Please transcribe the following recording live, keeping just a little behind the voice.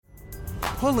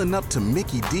Pulling up to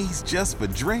Mickey D's just for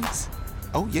drinks?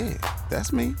 Oh yeah,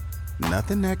 that's me.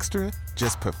 Nothing extra,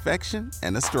 just perfection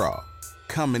and a straw.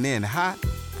 Coming in hot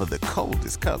for the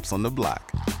coldest cups on the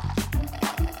block.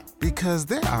 Because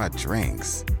there are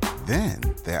drinks. Then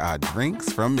there are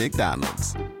drinks from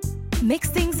McDonald's.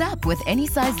 Mix things up with any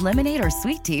size lemonade or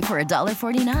sweet tea for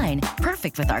 $1.49.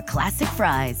 Perfect with our classic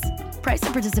fries. Price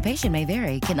and participation may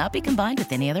vary. Cannot be combined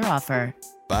with any other offer.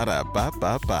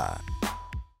 Ba-da-ba-ba-ba.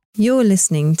 You're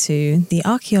listening to the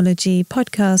Archaeology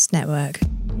Podcast Network.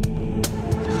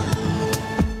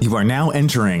 You are now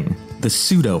entering the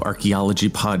Pseudo Archaeology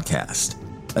Podcast,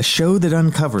 a show that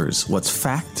uncovers what's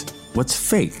fact, what's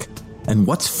fake, and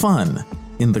what's fun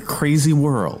in the crazy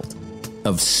world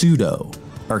of pseudo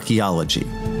archaeology.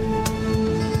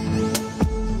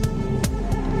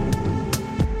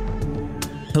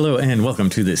 Hello and welcome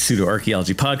to the Pseudo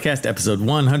Archaeology Podcast, episode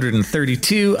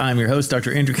 132. I'm your host,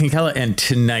 Dr. Andrew Kinkella, and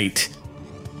tonight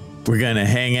we're going to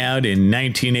hang out in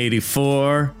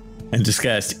 1984 and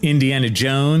discuss Indiana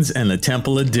Jones and the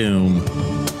Temple of Doom.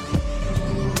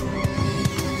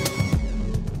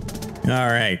 All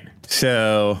right,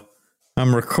 so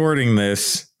I'm recording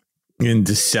this in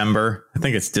December. I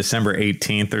think it's December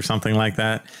 18th or something like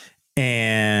that.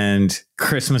 And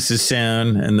Christmas is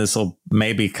soon, and this will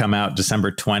maybe come out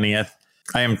December 20th.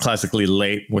 I am classically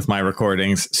late with my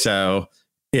recordings. So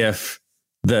if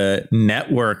the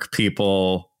network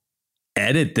people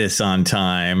edit this on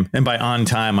time, and by on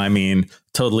time, I mean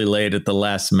totally late at the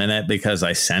last minute because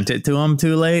I sent it to them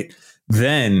too late,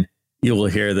 then you will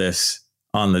hear this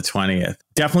on the 20th.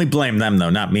 Definitely blame them, though,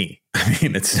 not me. I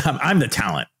mean, I'm the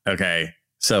talent. OK,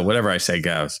 so whatever I say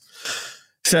goes.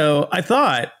 So I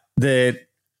thought that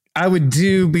I would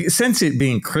do, since it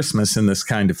being Christmas and this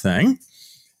kind of thing,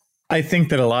 I think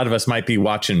that a lot of us might be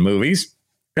watching movies.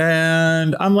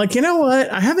 And I'm like, you know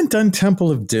what? I haven't done Temple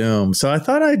of Doom. So I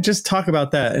thought I'd just talk about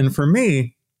that. And for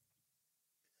me,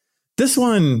 this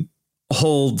one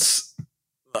holds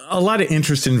a lot of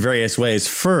interest in various ways.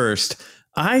 First,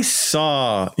 I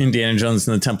saw Indiana Jones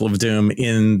and the Temple of Doom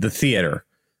in the theater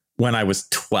when I was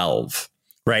 12.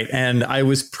 Right. And I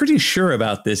was pretty sure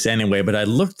about this anyway, but I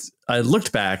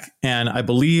looked back and I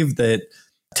believe that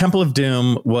Temple of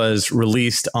Doom was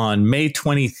released on May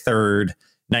 23rd,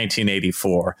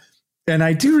 1984. And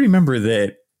I do remember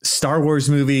that Star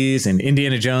Wars movies and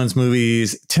Indiana Jones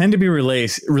movies tend to be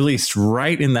released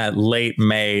right in that late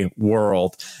May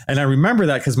world. And I remember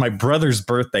that because my brother's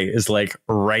birthday is like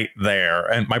right there.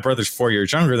 And my brother's 4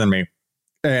 years younger than me.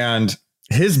 And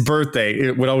his birthday,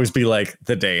 it would always be like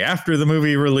the day after the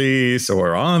movie release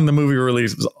or on the movie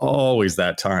release. It was always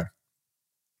that time.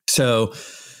 So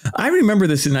I remember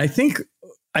this, and I think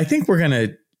we're going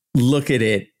to look at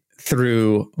it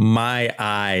through my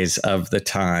eyes of the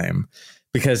time,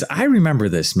 because I remember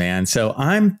this, man. So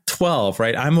I'm 12,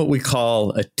 right? I'm what we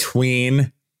call a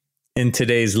tween in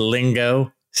today's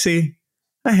lingo. See,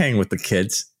 I hang with the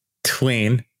kids,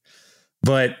 tween.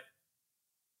 But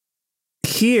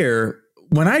here,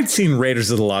 when I'd seen Raiders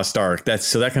of the Lost Ark, that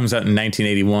comes out in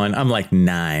 1981. I'm like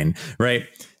 9, right?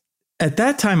 At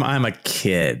that time, I'm a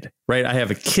kid, right? I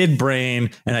have a kid brain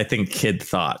and I think kid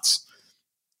thoughts.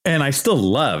 And I still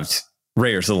loved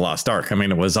Raiders of the Lost Ark. I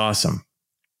mean, it was awesome.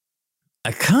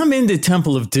 I come into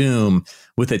Temple of Doom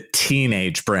with a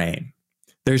teenage brain.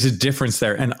 There's a difference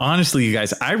there. And honestly, you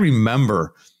guys, I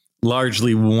remember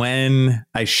largely when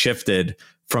I shifted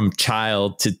from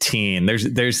child to teen.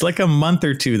 There's like a month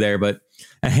or two there, but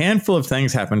a handful of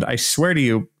things happened. I swear to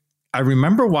you, I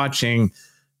remember watching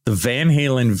the Van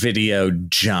Halen video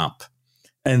Jump.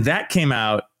 And that came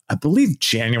out, I believe,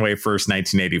 January 1st,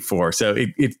 1984. So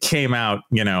it came out,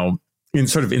 in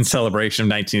celebration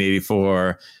of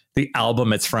 1984. The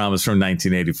album it's from is from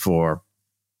 1984.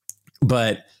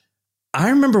 But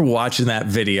I remember watching that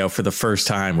video for the first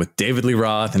time with David Lee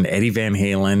Roth and Eddie Van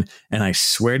Halen. And I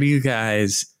swear to you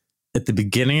guys, at the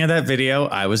beginning of that video,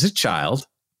 I was a child.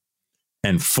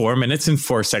 And 4 minutes and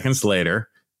 4 seconds later,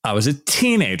 I was a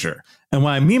teenager. And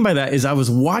what I mean by that is I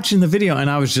was watching the video and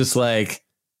I was just like,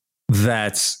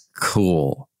 that's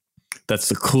cool. That's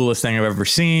the coolest thing I've ever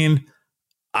seen.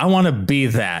 I want to be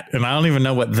that. And I don't even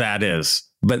know what that is,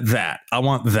 but I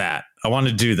want that. I want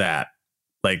to do that.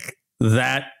 Like,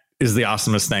 that is the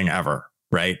awesomest thing ever.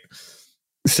 Right.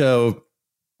 So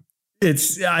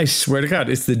I swear to God,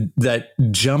 it's that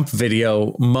Jump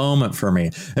video moment for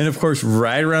me. And of course,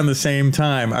 right around the same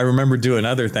time, I remember doing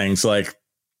other things. Like,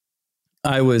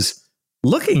 I was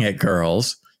looking at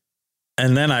girls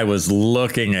and then I was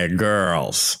looking at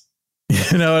girls.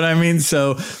 You know what I mean?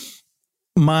 So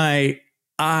my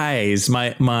eyes,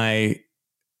 the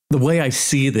way I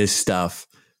see this stuff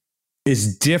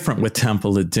is different with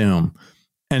Temple of Doom.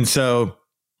 And so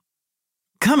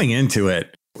coming into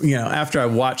it, after I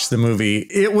watched the movie,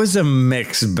 it was a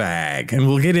mixed bag. And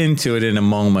we'll get into it in a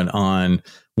moment on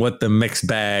what the mixed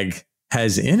bag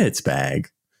has in its bag,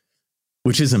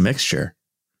 which is a mixture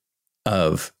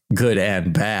of good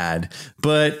and bad.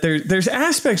 But there's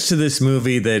aspects to this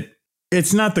movie that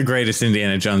it's not the greatest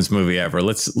Indiana Jones movie ever.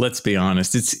 Let's be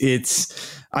honest.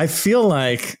 I feel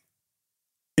like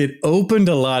it opened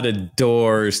a lot of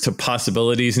doors to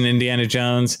possibilities in Indiana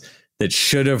Jones that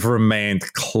should have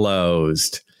remained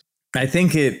closed. I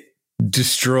think it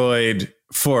destroyed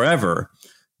forever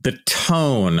the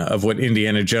tone of what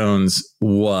Indiana Jones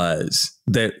was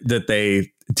that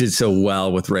they did so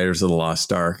well with Raiders of the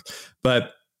Lost Ark.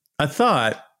 But I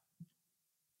thought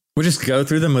we'll just go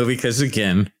through the movie because,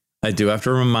 again, I do have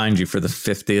to remind you for the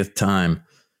 50th time,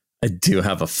 I do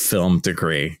have a film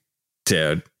degree,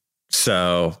 dude.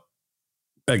 So,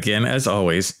 again, as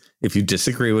always, if you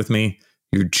disagree with me,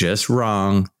 you're just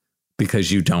wrong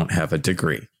because you don't have a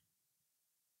degree.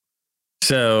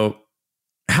 So,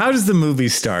 how does the movie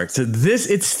start? So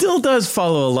it still does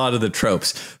follow a lot of the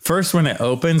tropes. First, when it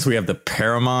opens, we have the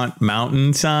Paramount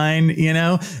Mountain sign,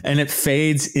 and it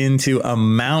fades into a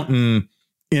mountain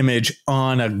image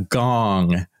on a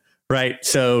gong, right?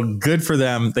 So good for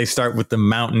them. They start with the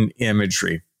mountain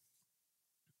imagery.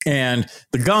 And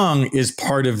the gong is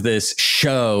part of this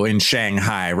show in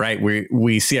Shanghai, right?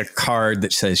 We see a card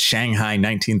that says Shanghai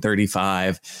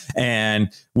 1935, and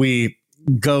we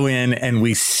go in and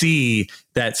we see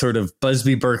that sort of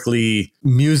Busby Berkeley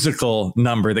musical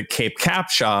number that Kate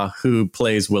Capshaw, who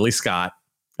plays Willie Scott,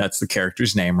 that's the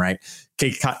character's name, right?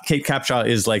 Kate Capshaw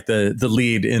is like the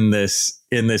lead in this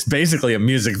basically a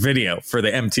music video for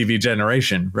the MTV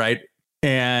generation, right?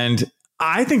 And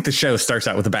I think the show starts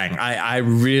out with a bang. I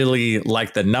really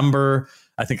like the number.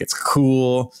 I think it's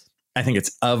cool. I think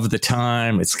it's of the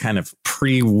time. It's kind of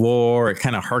pre-war. It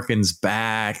kind of harkens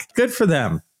back. Good for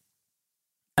them.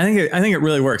 I think it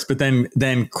really works. But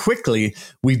then quickly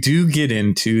we do get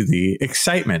into the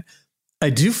excitement. I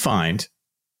do find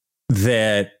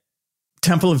that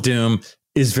Temple of Doom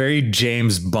is very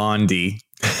James Bondy,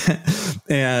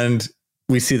 and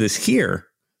we see this here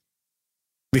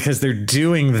because they're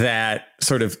doing that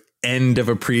sort of end of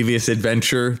a previous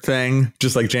adventure thing,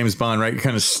 just like James Bond, right? You're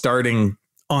kind of starting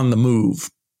on the move.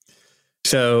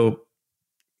 So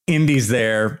Indy's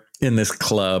there in this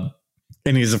club,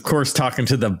 and he's, of course, talking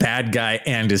to the bad guy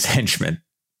and his henchman,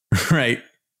 right?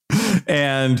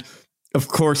 And, of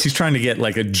course, he's trying to get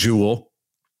like a jewel.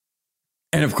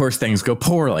 And, of course, things go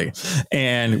poorly.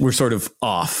 And we're sort of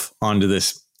off onto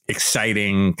this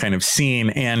exciting kind of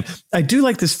scene. And I do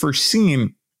like this first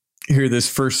scene here, this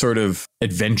first sort of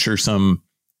adventuresome,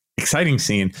 exciting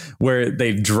scene where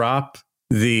they drop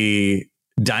the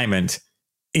diamond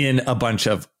in a bunch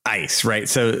of ice, right?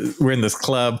 So we're in this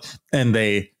club and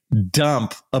they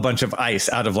dump a bunch of ice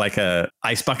out of like a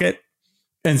ice bucket.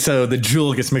 And so the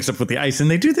jewel gets mixed up with the ice,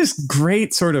 and they do this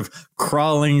great sort of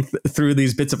crawling through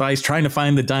these bits of ice, trying to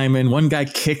find the diamond. One guy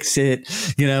kicks it.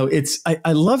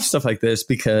 I love stuff like this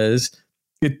because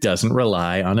it doesn't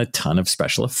rely on a ton of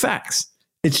special effects.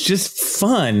 It's just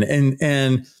fun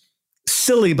and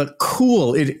silly, but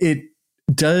cool. It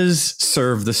does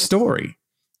serve the story.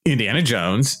 Indiana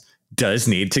Jones does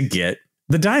need to get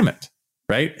the diamond,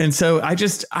 right? And so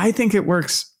I think it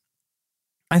works.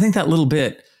 I think that little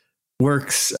bit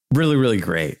works really, really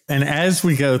great. And as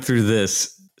we go through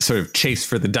this sort of chase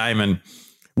for the diamond,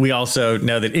 we also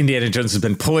know that Indiana Jones has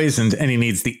been poisoned and he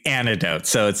needs the antidote.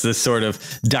 So it's this sort of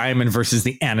diamond versus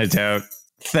the antidote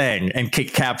thing. And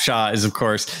Kate Capshaw is, of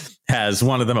course, has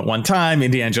one of them at one time.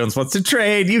 Indiana Jones wants to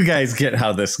trade. You guys get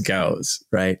how this goes,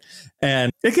 right?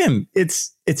 And again,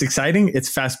 it's exciting. It's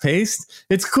fast paced.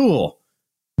 It's cool.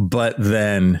 But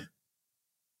then,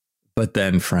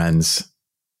 friends,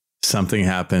 something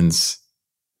happens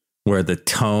where the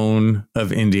tone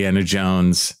of Indiana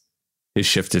Jones is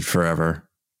shifted forever.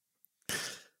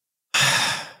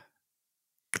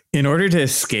 In order to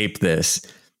escape this,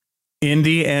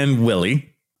 Indy and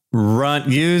Willie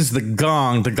use the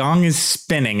gong. The gong is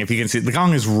spinning. If you can see, the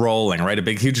gong is rolling, right? A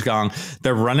big, huge gong.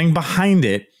 They're running behind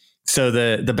it. So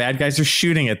the bad guys are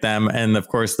shooting at them. And of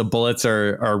course, the bullets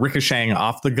are ricocheting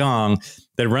off the gong.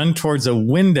 They run towards a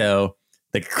window.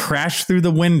 They crash through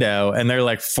the window and they're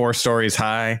like 4 stories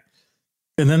high.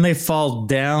 And then they fall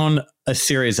down a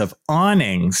series of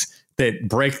awnings that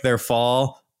break their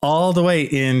fall all the way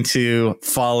into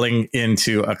falling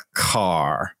into a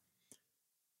car.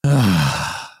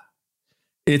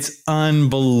 It's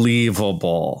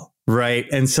unbelievable, right?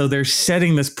 And so they're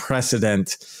setting this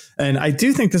precedent. And I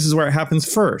do think this is where it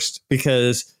happens first,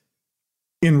 because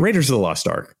in Raiders of the Lost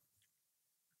Ark,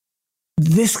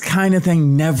 this kind of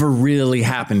thing never really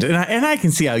happened. And I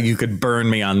can see how you could burn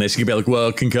me on this. You could be like,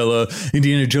 well, Kinkella,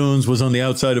 Indiana Jones was on the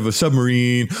outside of a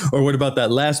submarine. Or what about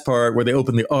that last part where they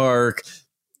opened the Ark?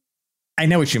 I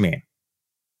know what you mean.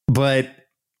 But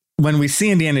when we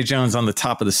see Indiana Jones on the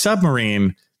top of the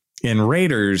submarine in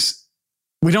Raiders,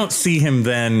 we don't see him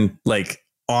then like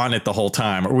on it the whole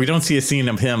time, or we don't see a scene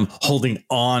of him holding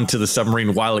on to the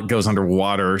submarine while it goes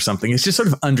underwater or something. It's just sort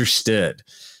of understood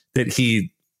that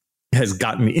he has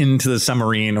gotten into the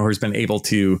submarine or has been able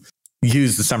to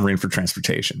use the submarine for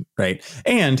transportation, right?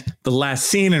 And the last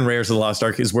scene in Raiders of the Lost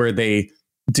Ark is where they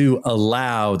do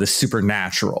allow the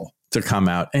supernatural to come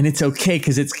out, and it's okay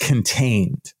because it's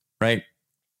contained, right?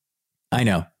 I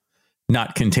know,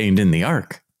 not contained in the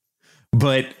Ark,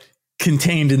 but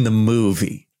contained in the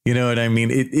movie. You know what I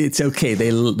mean? It's okay.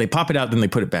 They pop it out, then they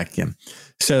put it back in.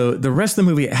 So the rest of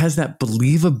the movie, it has that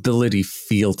believability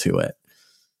feel to it.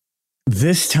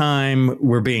 This time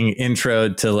we're being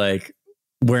introed to like,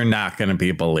 we're not going to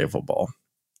be believable.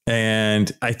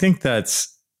 And I think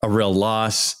that's a real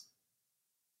loss.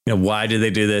 You know, why did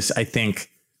they do this? I think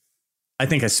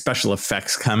as special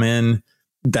effects come in,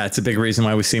 that's a big reason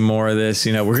why we see more of this.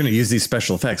 You know, we're going to use these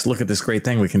special effects. Look at this great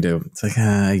thing we can do. It's like,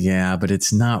 yeah, but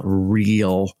it's not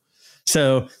real.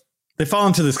 So they fall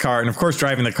into this car. And of course,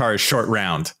 driving the car is Short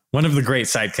Round, one of the great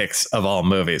sidekicks of all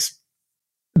movies.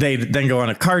 They then go on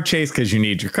a car chase because you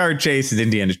need your car chase. It's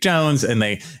Indiana Jones. And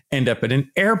they end up at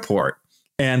an airport.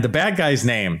 And the bad guy's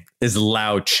name is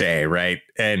Lao Che, right?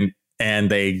 And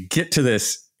they get to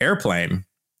this airplane,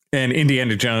 and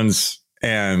Indiana Jones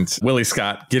and Willie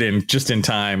Scott get in just in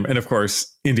time. And of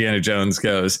course, Indiana Jones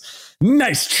goes,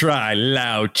 "Nice try,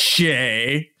 Lao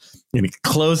Che." And he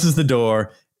closes the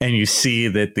door, and you see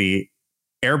that the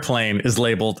airplane is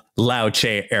labeled Lao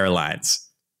Che Airlines.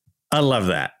 I love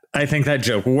that. I think that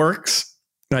joke works.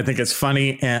 I think it's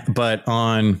funny, but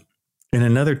in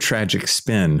another tragic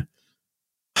spin,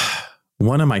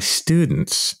 one of my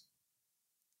students,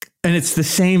 and it's the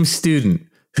same student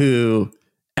who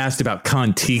asked about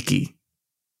Kon-Tiki,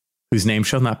 whose name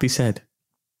shall not be said.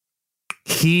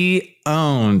 He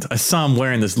owned, I saw him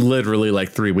wearing this literally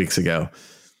like 3 weeks ago,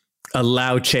 a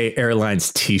Lao Che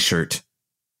Airlines t-shirt.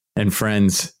 And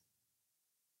friends,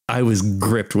 I was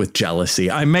gripped with jealousy.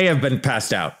 I may have been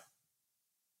passed out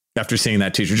after seeing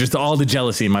that t-shirt, just all the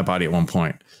jealousy in my body at one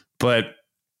point. But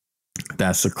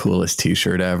that's the coolest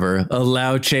t-shirt ever. A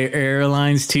Lao Che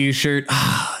Airlines t-shirt.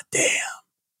 Ah, damn.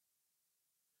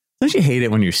 Don't you hate it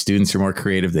when your students are more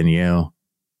creative than you?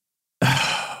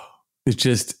 It's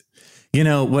just, you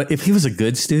know what? If he was a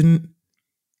good student,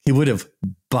 he would have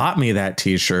bought me that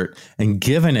t-shirt and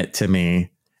given it to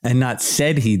me and not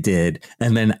said he did.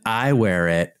 And then I wear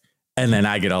it and then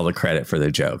I get all the credit for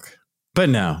the joke. But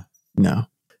no.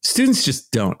 Students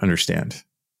just don't understand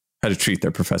how to treat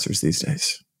their professors these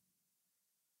days.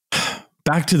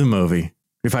 Back to the movie,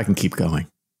 if I can keep going.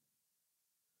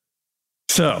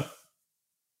 So,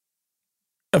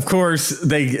 of course,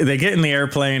 they get in the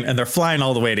airplane and they're flying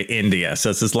all the way to India. So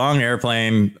it's this long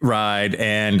airplane ride.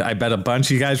 And I bet a bunch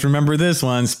of you guys remember this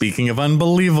one. Speaking of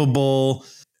unbelievable,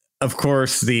 of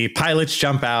course, the pilots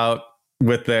jump out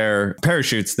with their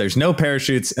parachutes. There's no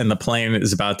parachutes and the plane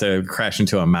is about to crash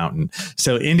into a mountain.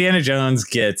 So Indiana Jones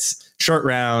gets Short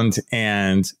Round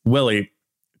and Willie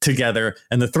together,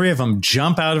 and the three of them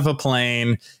jump out of a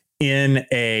plane in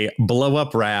a blow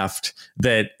up raft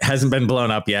that hasn't been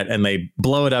blown up yet. And they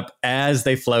blow it up as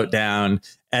they float down,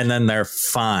 and then they're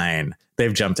fine.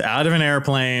 They've jumped out of an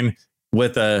airplane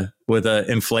with a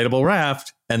inflatable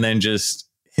raft and then just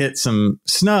hit some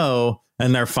snow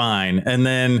and they're fine. And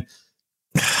then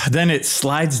it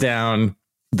slides down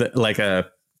like a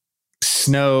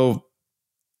snow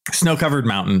covered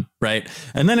mountain, right?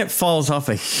 And then it falls off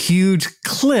a huge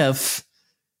cliff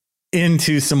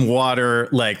into some water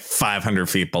like 500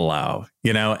 feet below,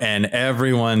 you know, and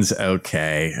everyone's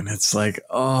okay. And it's like,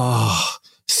 oh,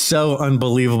 so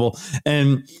unbelievable.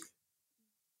 And,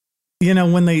 you know,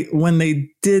 when they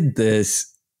did this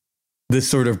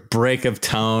sort of break of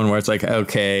tone where it's like,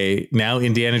 okay, now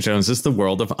Indiana Jones is the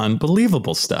world of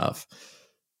unbelievable stuff.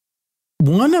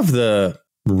 One of the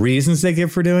reasons they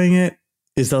give for doing it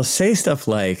is they'll say stuff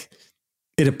like,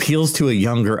 it appeals to a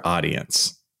younger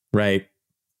audience, right?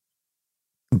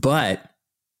 But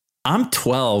I'm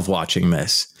 12 watching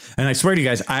this. And I swear to you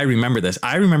guys, I remember this.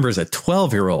 I remember as a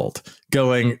 12-year-old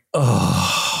going,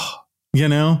 oh, you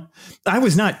know, I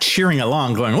was not cheering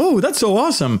along going, oh, that's so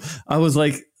awesome. I was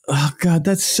like, oh, God,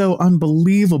 that's so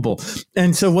unbelievable.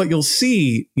 And so what you'll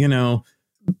see, you know,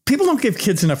 people don't give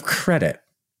kids enough credit.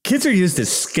 Kids are used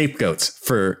as scapegoats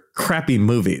for crappy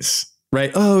movies.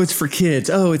 right? Oh, it's for kids.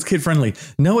 Oh, it's kid friendly.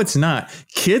 No, it's not.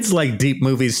 Kids like deep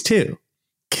movies too.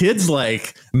 Kids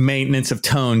like maintenance of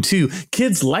tone too.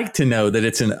 Kids like to know that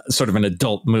it's sort of an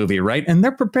adult movie, right? And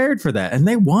they're prepared for that and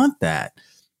they want that.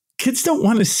 Kids don't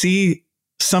want to see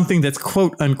something that's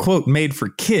quote unquote made for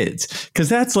kids because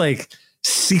that's like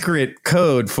secret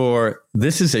code for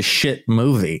this is a shit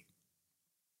movie.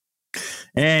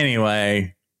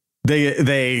 Anyway,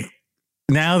 they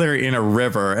now they're in a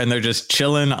river and they're just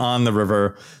chilling on the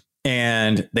river.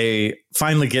 And they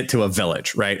finally get to a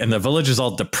village, right? And the village is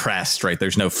all depressed, right?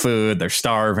 There's no food. They're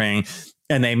starving.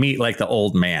 And they meet like the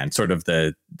old man, sort of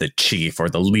the chief or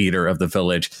the leader of the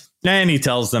village. And he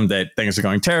tells them that things are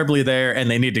going terribly there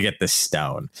and they need to get this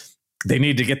stone. They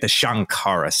need to get the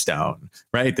Shankara stone,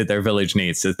 right? That their village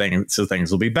needs so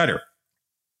things will be better.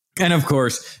 And of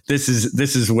course, this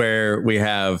is where we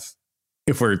have,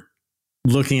 if we're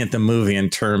looking at the movie in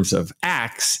terms of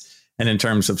acts, and in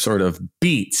terms of sort of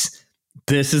beats,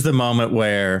 this is the moment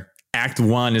where Act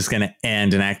 1 is going to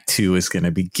end and Act 2 is going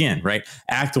to begin, right?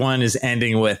 Act 1 is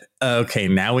ending with, okay,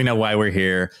 now we know why we're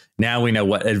here. Now we know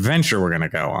what adventure we're going to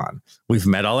go on. We've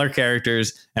met all our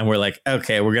characters and we're like,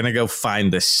 okay, we're going to go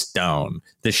find the stone,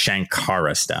 the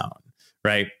Shankara stone,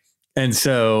 right? And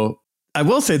so I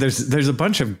will say there's a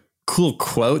bunch of cool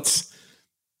quotes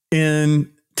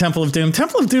in Temple of Doom.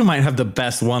 Temple of Doom might have the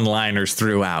best one-liners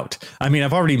throughout. I mean,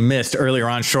 I've already missed earlier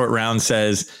on. Short Round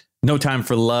says, "No time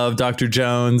for love, Dr.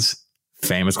 Jones."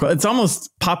 Famous quote. It's almost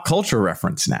pop culture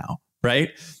reference now, right?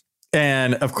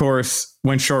 And of course,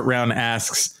 when Short Round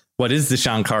asks, "What is the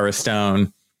Shankara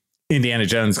stone?" Indiana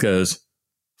Jones goes,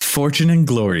 "Fortune and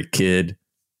glory, kid.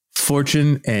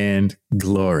 Fortune and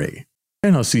glory."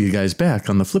 And I'll see you guys back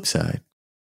on the flip side.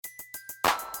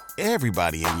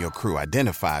 Everybody in your crew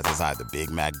identifies as either Big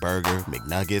Mac Burger,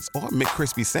 McNuggets, or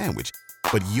McCrispy Sandwich.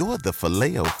 But you're the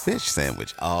Filet-O-Fish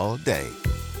Sandwich all day.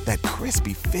 That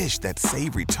crispy fish, that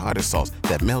savory tartar sauce,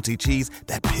 that melty cheese,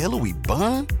 that pillowy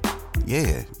bun.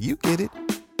 Yeah, you get it.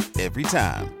 Every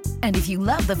time. And if you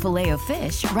love the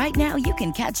Filet-O-Fish, right now you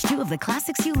can catch two of the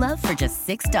classics you love for just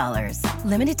 $6.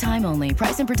 Limited time only.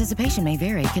 Price and participation may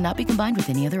vary. Cannot be combined with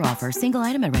any other offer. Single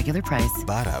item at regular price.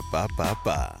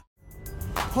 Ba-da-ba-ba-ba.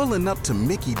 Pulling up to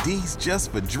Mickey D's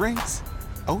just for drinks?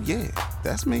 Oh yeah,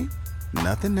 that's me.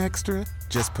 Nothing extra,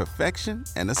 just perfection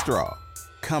and a straw.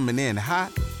 Coming in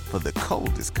hot for the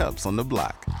coldest cups on the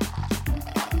block.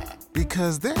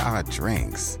 Because there are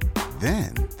drinks.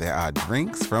 Then there are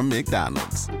drinks from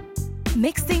McDonald's.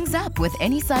 Mix things up with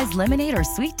any size lemonade or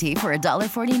sweet tea for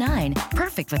 $1.49.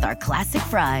 Perfect with our classic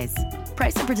fries.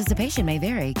 Price and participation may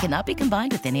vary. Cannot be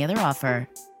combined with any other offer.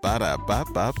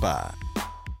 Ba-da-ba-ba-ba.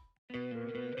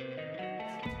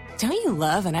 Don't you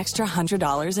love an extra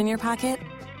 $100 in your pocket?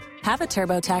 Have a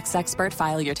TurboTax expert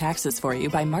file your taxes for you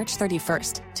by March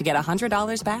 31st to get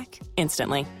 $100 back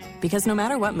instantly. Because no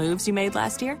matter what moves you made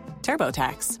last year,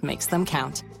 TurboTax makes them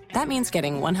count. That means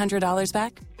getting $100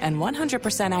 back and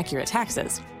 100% accurate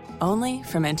taxes, only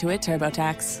from Intuit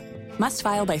TurboTax. Must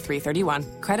file by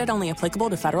 3/31. Credit only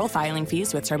applicable to federal filing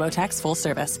fees with TurboTax full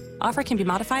service. Offer can be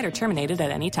modified or terminated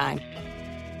at any time.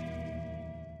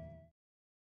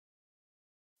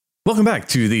 Welcome back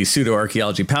to the Pseudo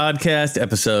Archaeology Podcast,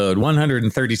 episode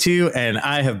 132. And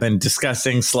I have been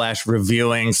discussing /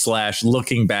 reviewing /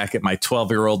 looking back at my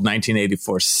 12-year-old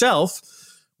 1984 self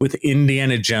with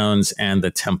Indiana Jones and the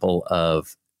Temple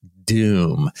of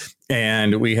Doom.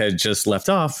 And we had just left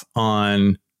off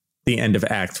on the end of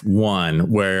Act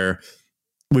 1, where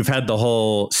we've had the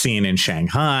whole scene in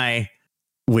Shanghai.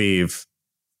 We've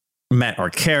met our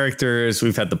characters.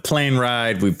 We've had the plane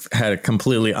ride. We've had a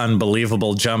completely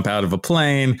unbelievable jump out of a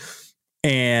plane.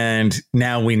 And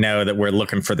now we know that we're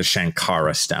looking for the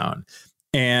Shankara stone.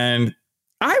 And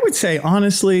I would say,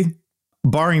 honestly,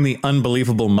 barring the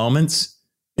unbelievable moments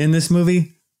in this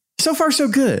movie, so far, so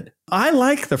good. I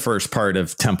like the first part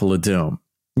of Temple of Doom.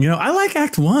 You know, I like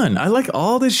Act 1. I like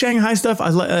all this Shanghai stuff.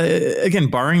 Again,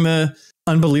 barring the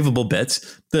unbelievable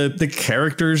bits, the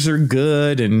characters are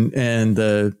good, and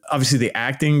the obviously the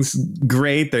acting's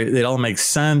great. It all makes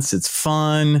sense. It's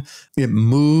fun. It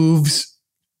moves,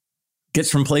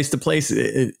 gets from place to place.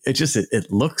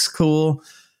 It looks cool.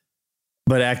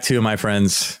 But Act 2, my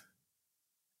friends,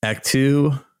 Act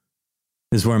 2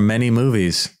 is where many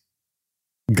movies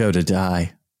go to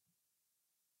die,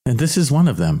 and this is one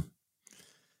of them.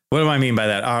 What do I mean by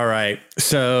that? All right,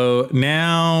 so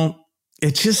now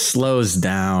it just slows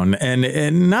down,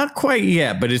 and not quite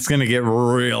yet, but it's going to get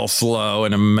real slow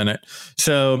in a minute.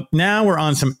 So now we're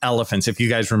on some elephants, if you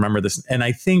guys remember this. And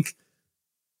I think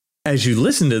as you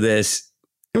listen to this,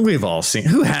 we've all seen,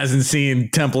 who hasn't seen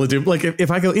Temple of Doom? Like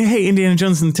if I go, hey, Indiana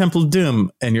Jones and the Temple of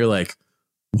Doom, and you're like,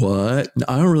 what?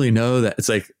 I don't really know that. It's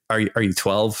like, are you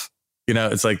 12? You know,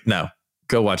 it's like, no,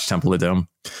 go watch Temple of Doom.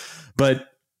 But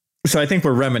so I think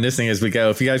we're reminiscing as we go.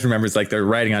 If you guys remember, it's like they're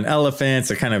riding on elephants.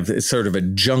 They're kind of, it's sort of a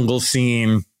jungle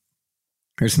scene.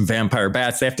 There's some vampire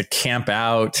bats. They have to camp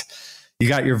out. You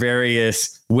got your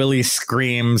various Willie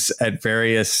screams at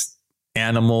various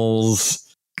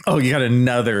animals. Oh, you got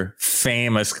another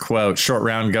famous quote, Short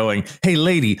Round going, hey,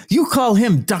 lady, you call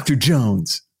him Dr.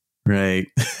 Jones, right?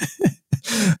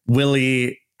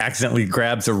 Willie accidentally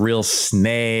grabs a real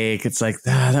snake. It's like,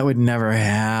 that would never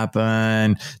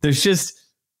happen. There's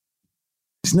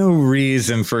no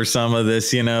reason for some of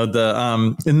this, you know,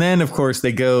 and then of course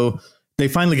they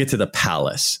finally get to the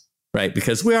palace, right?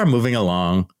 Because we are moving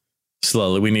along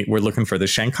slowly. We're looking for the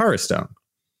Shankara stone.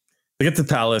 They get to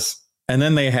the palace and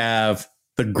then they have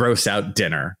the gross out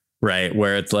dinner, right?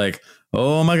 Where it's like,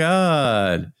 oh my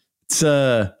God,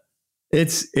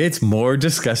 it's more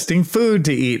disgusting food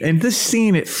to eat. And this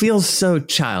scene, it feels so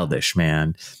childish,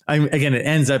 man. Again, it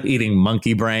ends up eating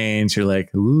monkey brains. You're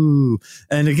like, ooh.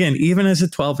 And again, even as a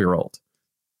 12-year-old,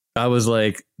 I was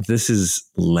like, this is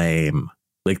lame.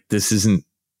 Like, this isn't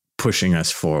pushing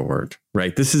us forward,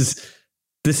 right? This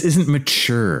isn't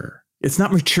mature. It's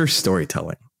not mature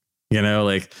storytelling, you know,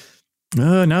 like,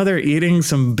 oh, now they're eating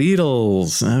some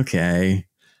beetles. Okay.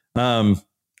 I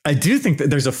do think that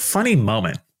there's a funny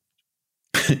moment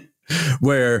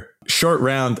where Short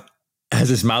Round has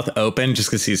his mouth open just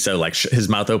because he's so like his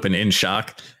mouth open in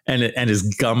shock and his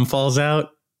gum falls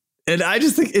out. And I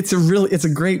just think it's a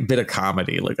great bit of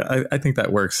comedy. Like I think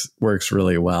that works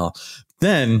really well.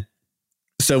 Then,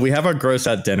 so we have our gross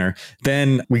out dinner.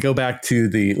 Then we go back to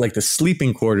the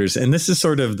sleeping quarters. And this is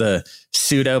sort of the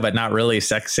pseudo, but not really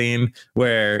sex scene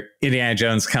where Indiana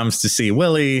Jones comes to see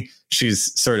Willie.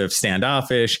 She's sort of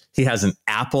standoffish. He has an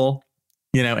apple,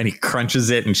 you know, and he crunches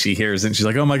it and she hears it. And she's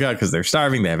like, oh my God, because they're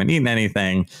starving. They haven't eaten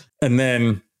anything. And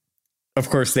then, of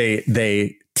course,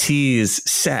 they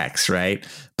tease sex, right?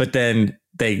 But then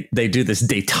they do this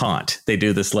détente. They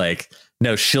do this like,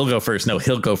 no, she'll go first. No,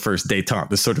 he'll go first détente.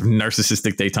 This sort of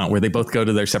narcissistic détente where they both go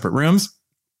to their separate rooms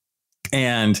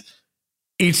and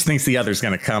each thinks the other's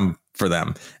going to come for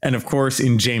them. And of course,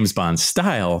 in James Bond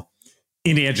style,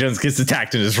 Indiana Jones gets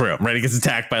attacked in his room, right? He gets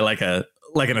attacked by like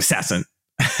an assassin.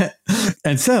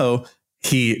 And so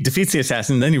he defeats the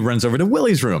assassin. Then he runs over to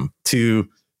Willie's room to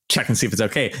check and see if it's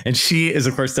okay. And she is,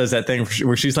 of course, does that thing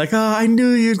where she's like, oh, I knew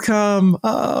you'd come.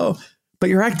 Oh, but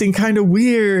you're acting kind of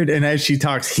weird. And as she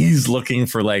talks, he's looking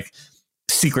for like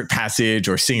secret passage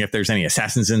or seeing if there's any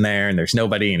assassins in there, and there's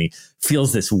nobody. And he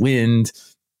feels this wind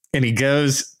and he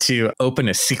goes to open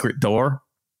a secret door.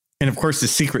 And of course, the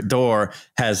secret door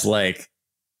has like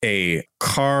a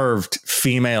carved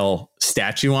female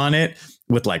statue on it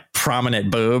with like prominent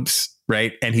boobs,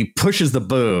 right? And he pushes the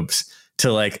boobs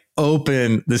to like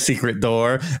open the secret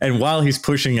door. And while he's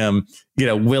pushing them, you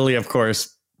know, Willie, of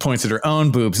course, points at her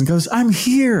own boobs and goes, I'm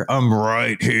here. I'm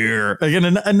right here.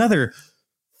 Again, another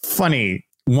funny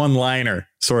one-liner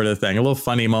sort of thing, a little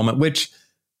funny moment, which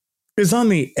is on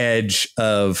the edge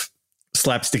of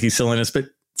slapsticky silliness. But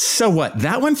so what?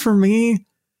 That one for me,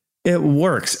 it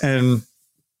works. And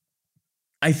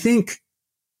I think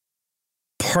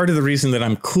part of the reason that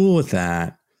I'm cool with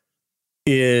that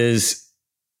is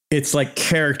it's like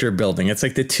character building. It's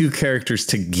like the two characters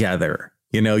together.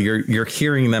 You know, you're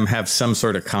hearing them have some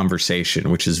sort of conversation,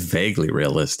 which is vaguely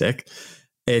realistic.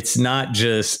 It's not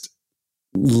just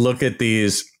look at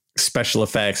these special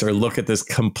effects or look at this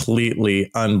completely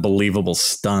unbelievable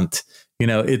stunt. You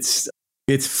know, it's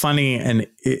funny and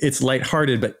it's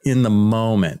lighthearted, but in the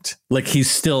moment, like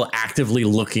he's still actively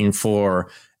looking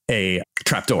for a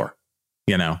trapdoor.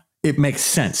 You know, it makes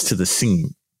sense to the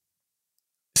scene.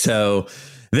 So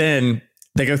then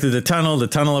they go through the tunnel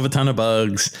of a ton of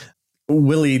bugs.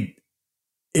 Willie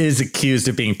is accused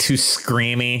of being too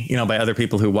screamy, you know, by other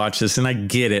people who watch this. And I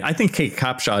get it. I think Kate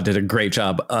Capshaw did a great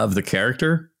job of the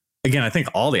character. Again, I think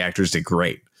all the actors did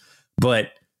great,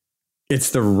 but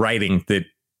it's the writing that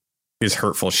is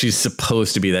hurtful. She's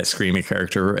supposed to be that screamy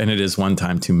character, and it is one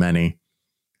time too many.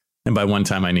 And by one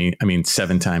time, I mean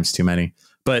 7 times too many.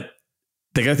 But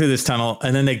they go through this tunnel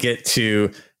and then they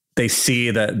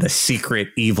see the secret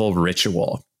evil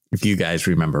ritual. If you guys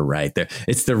remember right there,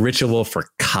 it's the ritual for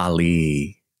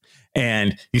Kali.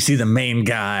 And you see the main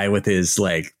guy with his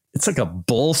like, it's like a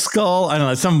bull skull. I don't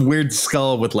know, some weird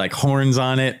skull with like horns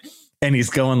on it. And he's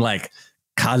going like,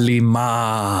 Kali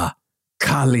Ma,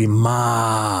 Kali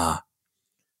Ma.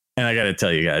 And I got to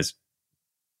tell you guys,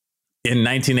 in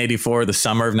 1984, the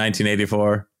summer of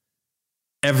 1984,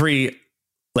 every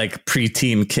like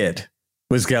preteen kid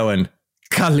was going,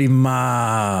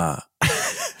 Kalima.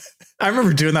 I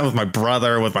remember doing that with my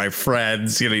brother, with my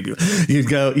friends. You know, you'd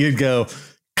go,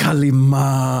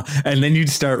 Kalima, and then you'd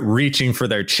start reaching for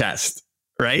their chest,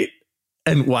 right?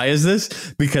 And why is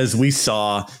this? Because we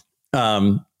saw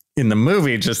in the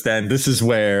movie just then, this is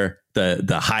where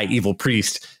the high evil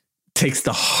priest takes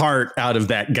the heart out of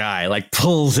that guy, like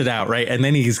pulls it out, right? And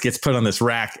then he gets put on this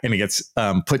rack and he gets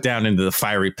put down into the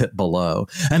fiery pit below.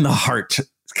 And the heart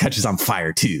catches on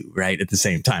fire too, right? At the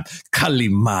same time.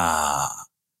 Kalima.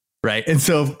 Right. And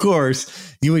so, of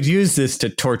course, you would use this to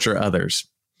torture others,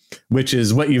 which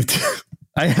is what you've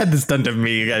I had this done to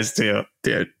me, you guys, too.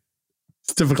 Dude,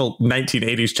 it's typical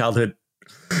 1980s childhood.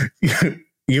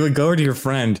 You would go to your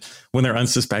friend when they're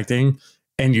unsuspecting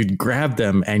and you'd grab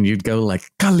them and you'd go like,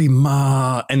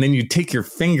 Kalima. And then you'd take your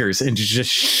fingers and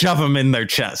just shove them in their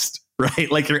chest.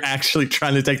 Right. Like you're actually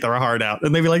trying to take their heart out.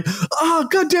 And they'd be like, oh,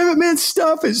 God damn it, man.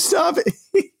 Stop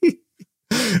it.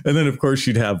 And then, of course,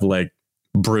 you'd have like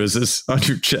bruises on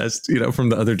your chest, you know, from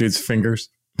the other dude's fingers.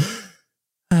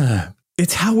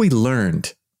 It's how we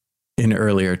learned in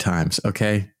earlier times.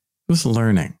 OK, it was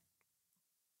learning.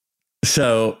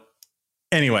 So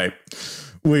anyway,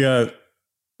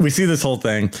 we see this whole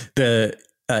thing. The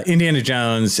Indiana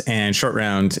Jones and Short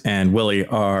Round and Willie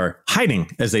are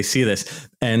hiding as they see this.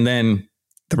 And then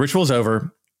the ritual's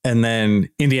over. And then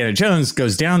Indiana Jones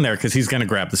goes down there because he's going to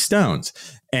grab the stones.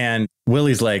 And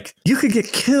Willie's like, you could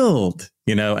get killed,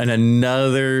 you know, and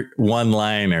another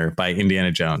one-liner by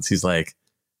Indiana Jones. He's like,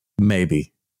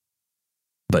 maybe,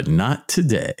 but not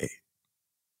today.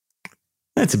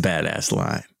 That's a badass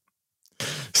line.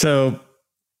 So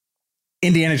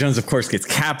Indiana Jones, of course, gets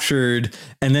captured,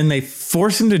 and then they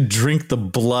force him to drink the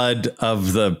blood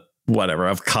of the whatever,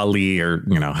 of Kali, or,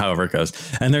 you know, however it goes.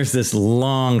 And there's this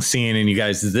long scene, and you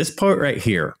guys, this part right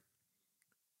here,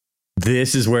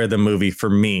 this is where the movie, for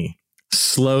me,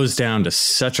 slows down to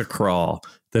such a crawl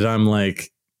that I'm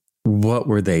like, what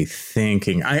were they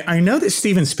thinking? I know that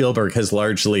Steven Spielberg has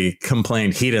largely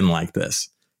complained he didn't like this.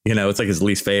 You know, it's like his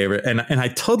least favorite. And I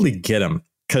totally get him,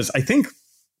 because I think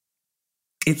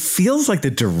it feels like the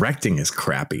directing is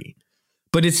crappy.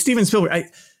 But it's Steven Spielberg.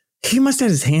 He must have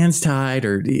his hands tied,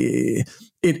 or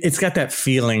it's got that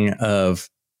feeling of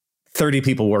 30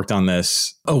 people worked on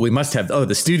this. Oh, we must have. Oh,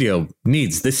 the studio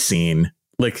needs this scene.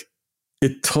 Like,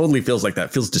 it totally feels like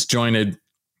that. Feels disjointed.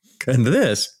 And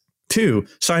this, too,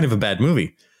 sign of a bad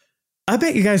movie. I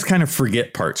bet you guys kind of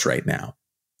forget parts right now.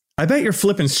 I bet you're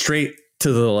flipping straight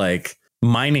to the like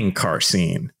mining car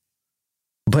scene.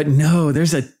 But no,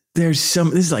 there's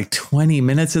some, this is like 20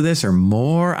 minutes of this or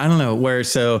more. I don't know where.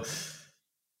 So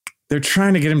they're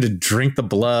trying to get him to drink the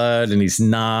blood and he's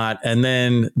not. And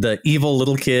then the evil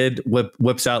little kid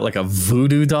whips out like a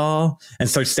voodoo doll and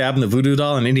starts stabbing the voodoo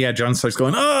doll. And Indiana Jones starts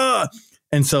going, ah.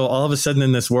 And so all of a sudden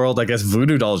in this world, I guess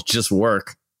voodoo dolls just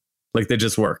work. Like, they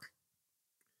just work.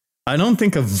 I don't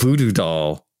think a voodoo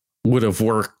doll would have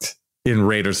worked in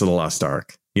Raiders of the Lost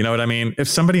Ark. You know what I mean? If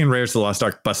somebody in Raiders of the Lost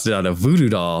Ark busted out a voodoo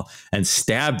doll and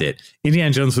stabbed it,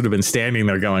 Indiana Jones would have been standing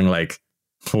there going like,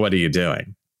 what are you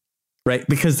doing? Right?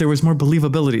 Because there was more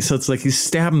believability. So it's like he's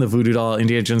stabbing the voodoo doll.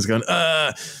 Indiana Jones going,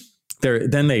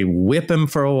 Then they whip him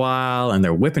for a while, and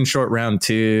they're whipping Short Round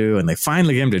too. And they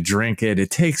finally get him to drink it.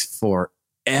 It takes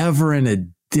forever and a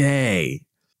day.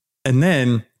 And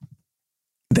then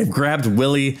they've grabbed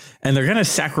Willie, and they're going to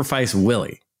sacrifice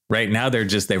Willie. Right now, they've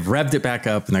revved it back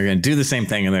up, and they're going to do the same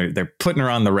thing. And they're putting her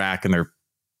on the rack, and they're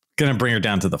going to bring her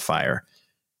down to the fire.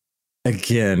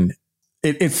 Again,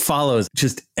 it follows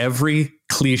just every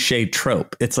cliche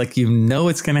trope. It's like, you know,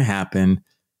 it's going to happen,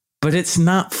 but it's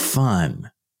not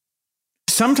fun.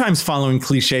 Sometimes following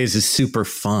cliches is super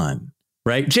fun,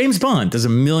 right? James Bond does a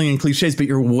million cliches, but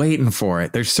you're waiting for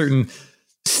it. There's certain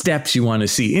steps you want to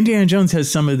see. Indiana Jones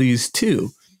has some of these too.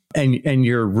 And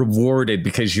you're rewarded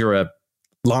because you're a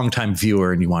longtime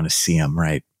viewer and you want to see them,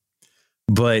 right?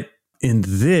 But in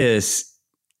this,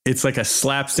 it's like a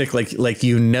slapstick, like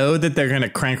you know that they're going to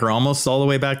crank her almost all the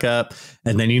way back up,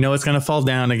 and then you know it's going to fall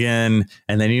down again,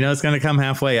 and then you know it's going to come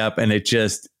halfway up, and it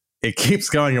keeps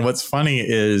going. And what's funny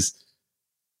is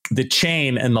the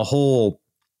chain and the whole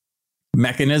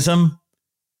mechanism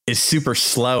is super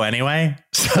slow anyway,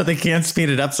 so they can't speed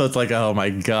it up. So it's like, oh my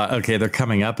God, okay, they're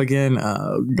coming up again.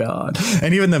 Oh God.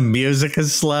 And even the music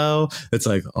is slow. It's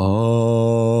like,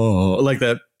 oh, like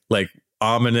that, like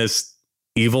ominous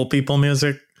evil people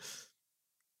music.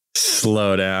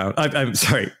 Slow down. I'm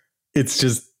sorry. I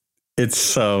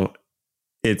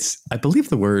believe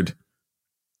the word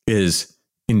is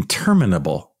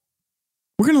interminable.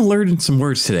 We're going to learn some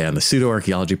words today on the Pseudo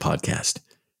Archaeology podcast.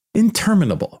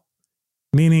 Interminable.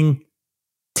 meaning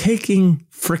taking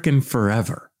frickin'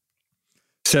 forever.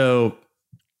 So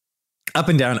up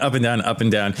and down, up and down, up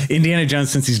and down. Indiana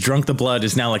Jones, since he's drunk the blood,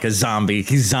 is now like a zombie.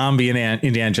 He's zombie and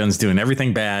Indiana Jones doing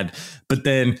everything bad. But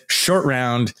then Short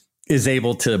Round is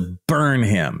able to burn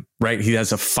him, right? He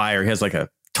has a fire. He has like a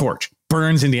torch,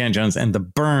 burns Indiana Jones, and the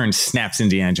burn snaps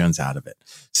Indiana Jones out of it.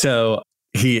 So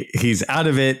he's out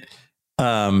of it.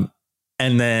 And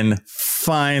then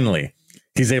finally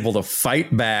he's able to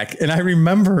fight back. And I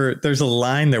remember there's a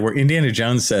line there where Indiana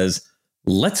Jones says,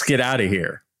 "Let's get out of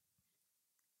here."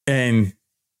 And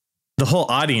the whole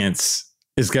audience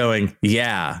is going,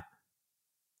 yeah,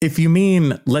 if you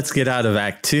mean let's get out of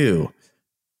Act 2,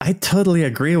 I totally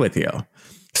agree with you.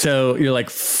 So you're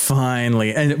like,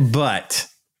 finally. But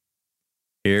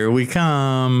here we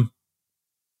come.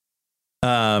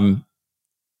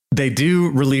 They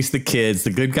do release the kids. The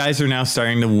good guys are now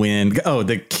starting to win. Oh,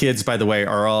 the kids, by the way,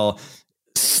 are all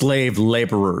slave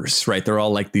laborers, right? They're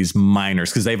all like these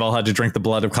miners because they've all had to drink the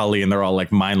blood of Kali, and they're all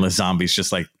like mindless zombies,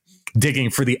 just like digging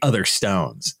for the other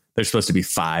stones. There's supposed to be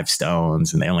 5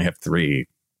 stones and they only have 3.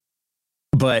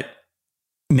 But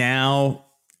now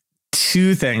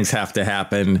 2 things have to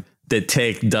happen that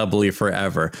take doubly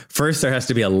forever. First, there has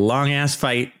to be a long ass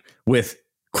fight with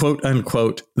quote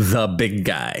unquote the big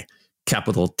guy.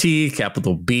 Capital T,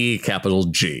 capital B, capital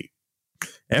G.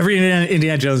 Every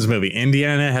Indiana Jones movie,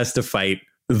 Indiana has to fight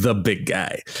the big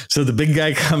guy. So the big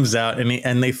guy comes out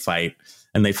and they fight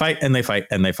and they fight and they fight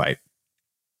and they fight.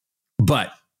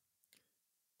 But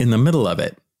in the middle of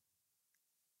it,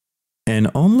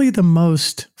 and only the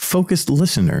most focused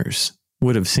listeners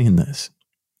would have seen this,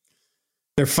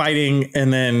 they're fighting,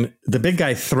 and then the big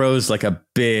guy throws like a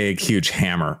big, huge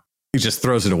hammer. He just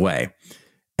throws it away.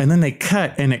 And then they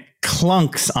cut, and it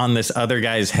clunks on this other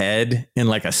guy's head in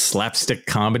like a slapstick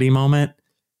comedy moment.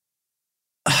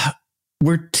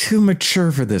 We're too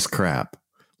mature for this crap.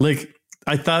 Like,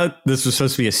 I thought this was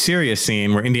supposed to be a serious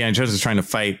scene where Indiana Jones is trying to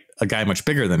fight a guy much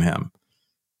bigger than him.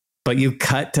 But you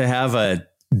cut to have a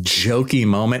jokey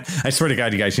moment. I swear to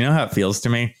God, you guys, you know how it feels to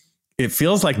me? It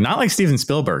feels like, not like Steven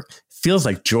Spielberg, it feels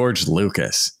like George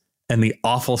Lucas and the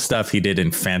awful stuff he did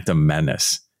in Phantom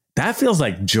Menace. That feels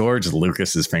like George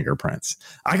Lucas's fingerprints.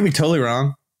 I could be totally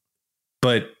wrong,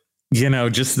 but you know,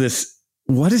 just this,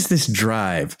 what is this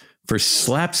drive for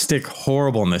slapstick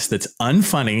horribleness that's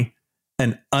unfunny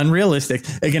and unrealistic?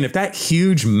 Again, if that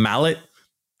huge mallet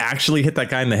actually hit that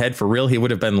guy in the head for real, he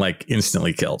would have been like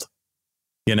instantly killed,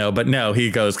 you know, but no,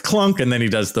 he goes clunk and then he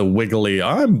does the wiggly,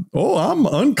 I'm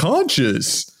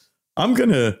unconscious. I'm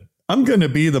going to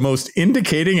be the most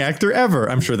indicating actor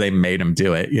ever. I'm sure they made him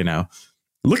do it, you know.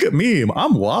 Look at me,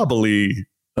 I'm wobbly.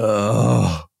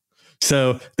 Oh.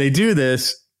 So they do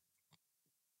this,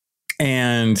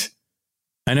 and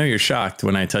I know you're shocked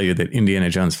when I tell you that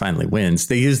Indiana Jones finally wins.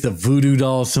 They use the voodoo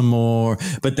doll some more,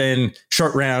 but then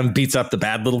Short Round beats up the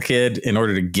bad little kid in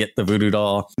order to get the voodoo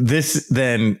doll. This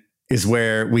then is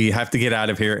where we have to get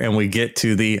out of here, and we get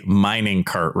to the mining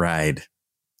cart ride.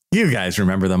 You guys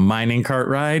remember the mining cart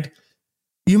ride?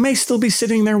 You may still be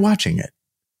sitting there watching it,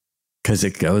 because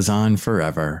it goes on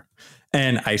forever.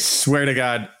 And I swear to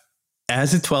God,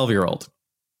 as a 12-year-old,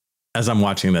 as I'm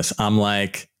watching this, I'm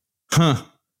like, I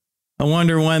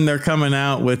wonder when they're coming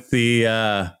out with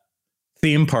the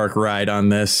theme park ride on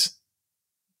this.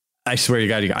 I swear to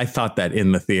God, I thought that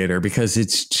in the theater, because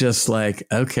it's just like,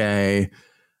 okay,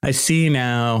 I see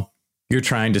now you're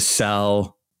trying to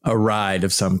sell a ride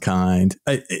of some kind.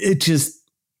 It's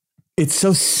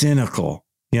so cynical,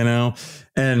 you know?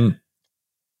 And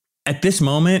at this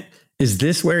moment, is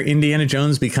this where Indiana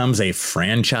Jones becomes a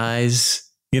franchise?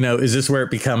 You know, is this where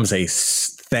it becomes a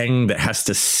thing that has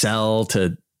to sell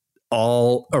to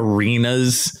all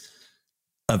arenas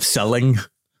of selling,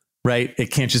 right?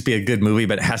 It can't just be a good movie,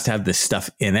 but it has to have this stuff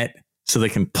in it so they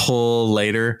can pull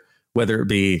later, whether it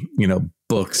be, you know,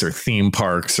 books or theme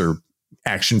parks or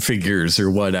action figures or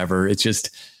whatever. It's just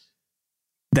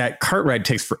that cart ride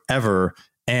takes forever.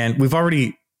 And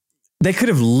they could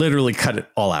have literally cut it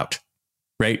all out,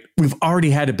 right? We've already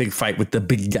had a big fight with the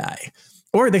big guy.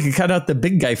 Or they could cut out the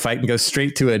big guy fight and go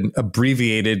straight to an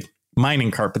abbreviated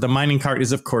mining cart. But the mining cart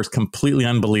is, of course, completely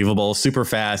unbelievable, super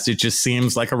fast. It just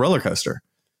seems like a roller coaster,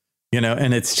 you know,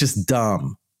 and it's just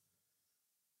dumb.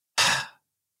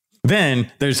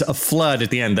 Then there's a flood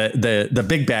at the end. The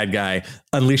big bad guy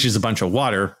unleashes a bunch of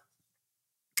water,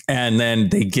 and then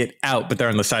they get out, but they're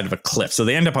on the side of a cliff. So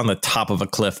they end up on the top of a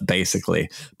cliff, basically.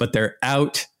 But they're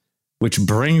out, which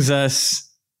brings us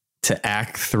to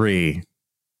Act 3.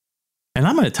 And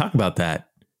I'm going to talk about that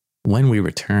when we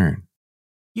return.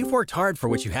 You've worked hard for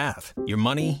what you have. Your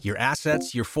money, your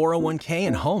assets, your 401k,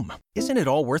 and home. Isn't it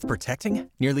all worth protecting?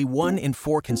 Nearly 1 in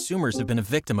 4 consumers have been a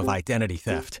victim of identity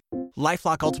theft.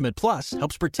 LifeLock Ultimate Plus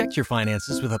helps protect your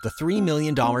finances with up to $3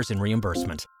 million in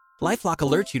reimbursement. LifeLock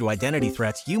alerts you to identity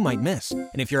threats you might miss. And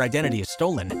if your identity is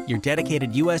stolen, your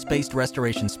dedicated U.S.-based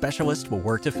restoration specialist will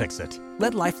work to fix it.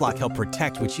 Let LifeLock help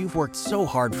protect what you've worked so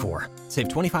hard for. Save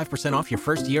 25% off your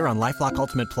first year on LifeLock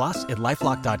Ultimate Plus at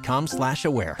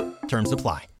LifeLock.com/aware. Terms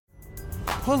apply.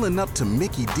 Pulling up to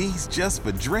Mickey D's just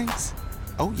for drinks?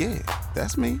 Oh yeah,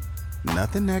 that's me.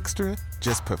 Nothing extra,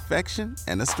 just perfection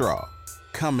and a straw.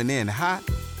 Coming in hot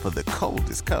for the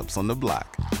coldest cups on the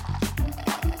block.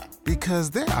 Because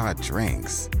there are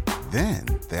drinks. Then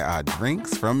there are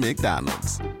drinks from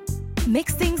McDonald's.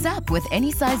 Mix things up with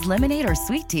any size lemonade or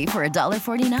sweet tea for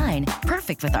 $1.49.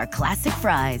 Perfect with our classic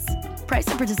fries. Price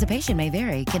and participation may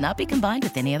vary. Cannot be combined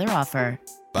with any other offer.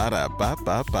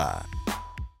 Ba-da-ba-ba-ba.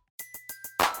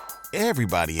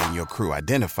 Everybody in your crew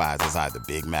identifies as either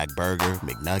Big Mac Burger,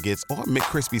 McNuggets, or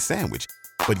McCrispy Sandwich.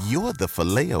 But you're the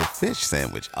Filet-O-Fish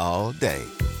Sandwich all day.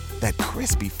 That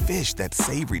crispy fish, that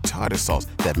savory tartar sauce,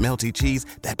 that melty cheese,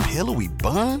 that pillowy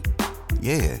bun.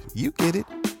 Yeah, you get it.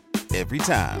 Every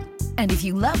time. And if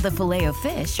you love the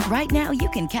Filet-O-Fish, right now you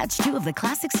can catch 2 of the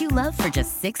classics you love for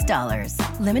just $6.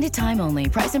 Limited time only.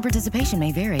 Price and participation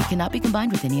may vary. Cannot be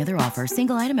combined with any other offer.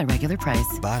 Single item at regular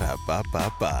price.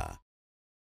 Ba-da-ba-ba-ba.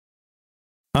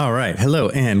 All right. Hello,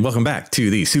 and welcome back to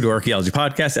the Pseudo Archaeology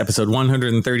Podcast, episode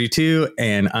 132.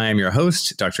 And I am your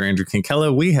host, Dr. Andrew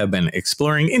Kinkella. We have been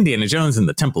exploring Indiana Jones and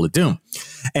the Temple of Doom.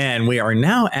 And we are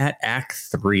now at Act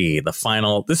 3, the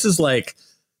final. This is like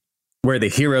where the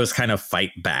heroes kind of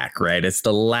fight back, right? It's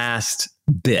the last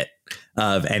bit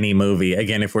of any movie.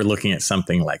 Again, if we're looking at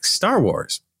something like Star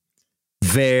Wars,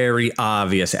 very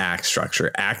obvious act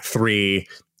structure. Act 3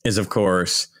 is, of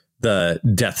course, the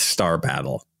Death Star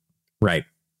battle, right?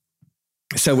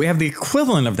 So we have the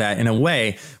equivalent of that in a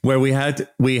way where we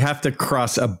have to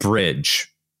cross a bridge,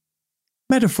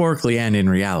 metaphorically and in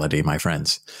reality, my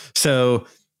friends. So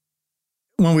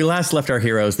when we last left our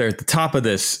heroes, they're at the top of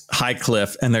this high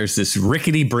cliff, and there's this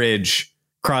rickety bridge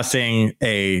crossing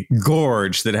a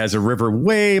gorge that has a river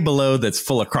way below that's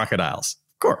full of crocodiles,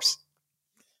 of course.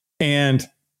 And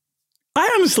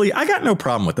I got no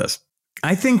problem with this.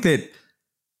 I think that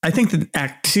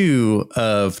Act 2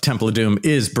 of Temple of Doom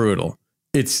is brutal.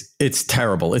 It's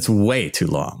terrible. It's way too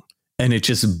long. And it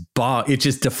just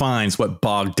defines what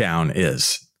bogged down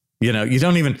is. You know, you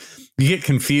get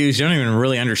confused. You don't even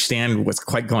really understand what's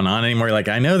quite going on anymore. Like,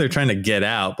 I know they're trying to get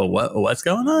out, but what's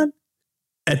going on?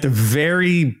 At the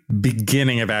very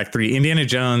beginning of Act 3, Indiana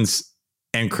Jones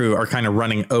and crew are kind of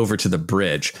running over to the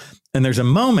bridge. And there's a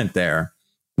moment there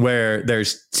where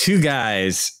there's 2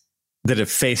 guys that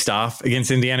have faced off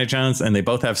against Indiana Jones, and they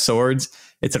both have swords.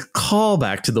 It's a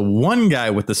callback to the one guy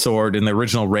with the sword in the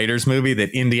original Raiders movie that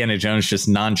Indiana Jones just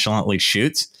nonchalantly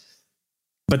shoots.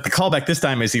 But the callback this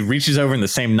time is he reaches over in the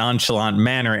same nonchalant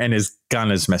manner and his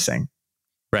gun is missing,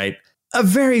 right? A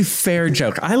very fair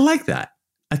joke. I like that.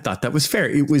 I thought that was fair.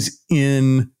 It was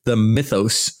in the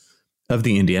mythos of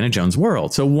the Indiana Jones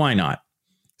world. So why not?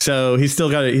 So he's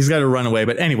got to run away.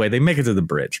 But anyway, they make it to the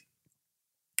bridge.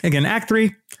 Again, Act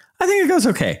 3, I think it goes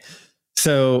okay.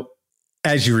 So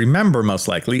as you remember, most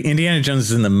likely, Indiana Jones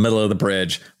is in the middle of the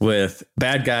bridge with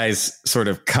bad guys sort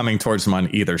of coming towards him on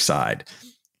either side.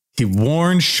 He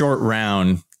warned Short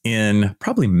Round in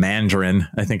probably Mandarin,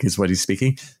 I think is what he's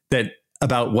speaking, that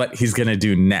about what he's going to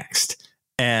do next.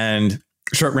 And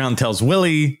Short Round tells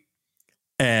Willie,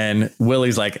 and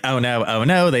Willie's like, oh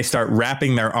no. They start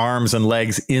wrapping their arms and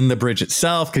legs in the bridge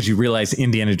itself because you realize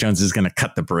Indiana Jones is going to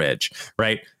cut the bridge,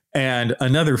 right? And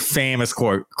another famous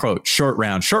quote, Short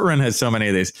Round. Short Round has so many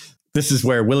of these. This is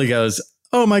where Willie goes,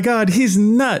 oh my God, he's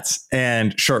nuts.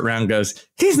 And Short Round goes,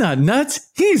 he's not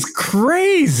nuts. He's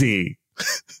crazy.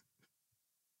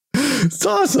 It's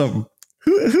awesome.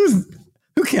 Who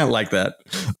can't like that?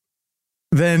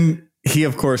 Then he,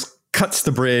 of course, cuts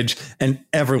the bridge and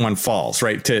everyone falls,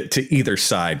 right, to either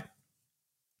side.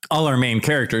 All our main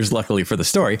characters, luckily for the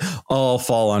story, all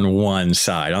fall on one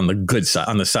side, on the good side,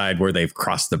 on the side where they've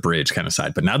crossed the bridge kind of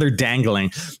side. But now they're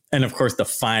dangling. And of course, the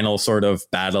final sort of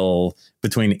battle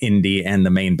between Indy and the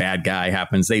main bad guy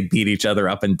happens. They beat each other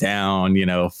up and down, you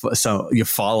know, so you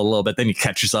fall a little bit, then you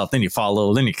catch yourself, then you fall a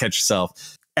little, then you catch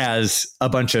yourself, as a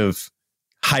bunch of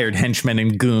hired henchmen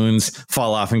and goons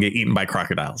fall off and get eaten by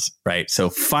crocodiles, right?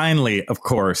 So finally, of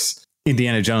course,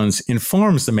 Indiana Jones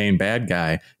informs the main bad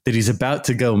guy that he's about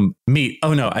to go meet.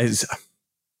 Oh no, I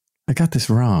got this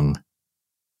wrong.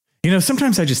 You know,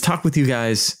 sometimes I just talk with you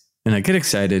guys and I get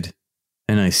excited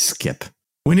and I skip.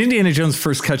 When Indiana Jones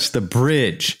first cuts the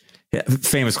bridge,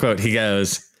 famous quote, he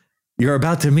goes, "You're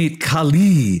about to meet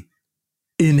Kali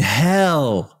in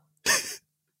hell."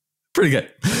 Pretty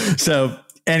good. So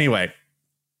anyway,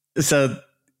 so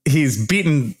he's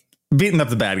beating up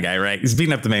the bad guy, right? He's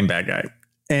beating up the main bad guy.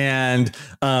 And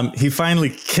he finally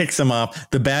kicks him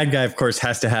off. The bad guy, of course,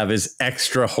 has to have his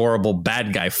extra horrible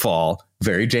bad guy fall.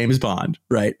 Very James Bond,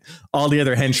 right? All the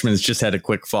other henchmen just had a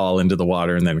quick fall into the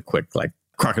water and then a quick, like,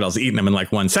 crocodile's eating him in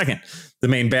like 1 second. The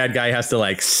main bad guy has to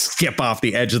like skip off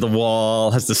the edge of the wall,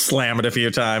 has to slam it a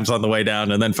few times on the way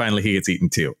down, and then finally he gets eaten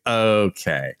too.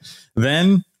 Okay.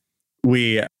 Then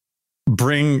we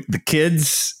bring the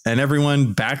kids and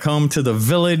everyone back home to the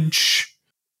village.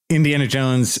 Indiana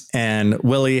Jones and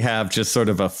Willie have just sort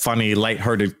of a funny,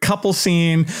 lighthearted couple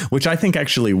scene, which I think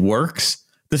actually works.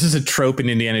 This is a trope in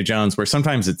Indiana Jones where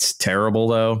sometimes it's terrible,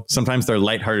 though. Sometimes their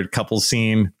lighthearted couple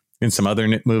scene in some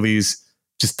other movies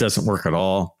just doesn't work at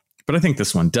all. But I think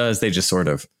this one does. They just sort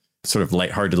of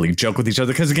lightheartedly joke with each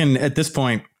other. Because again, at this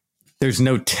point, there's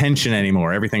no tension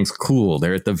anymore. Everything's cool.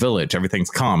 They're at the village. Everything's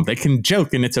calm. They can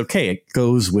joke and it's okay. It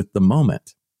goes with the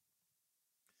moment.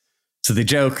 So they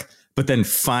joke. But then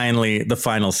finally, the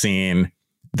final scene,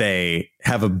 they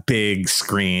have a big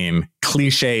screen,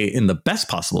 cliche in the best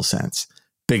possible sense,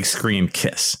 big screen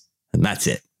kiss. And that's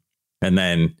it. And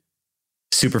then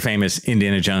super famous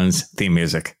Indiana Jones theme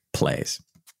music plays.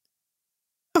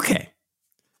 Okay.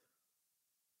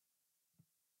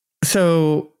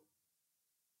 So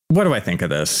what do I think of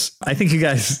this? I think you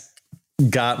guys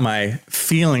got my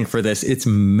feeling for this. It's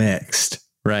mixed,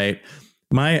 right?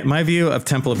 My view of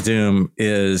Temple of Doom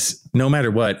is no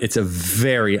matter what, it's a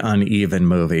very uneven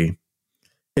movie.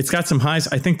 It's got some highs.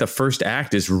 I think the first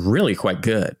act is really quite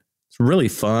good. It's really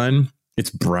fun. It's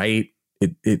bright.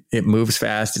 It moves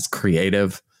fast. It's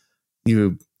creative.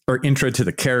 You are intro to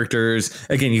the characters.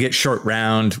 Again, you get Short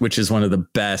Round, which is one of the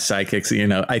best sidekicks. You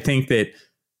know, I think that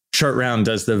Short Round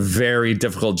does the very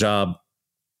difficult job.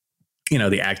 You know,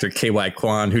 the actor K.Y.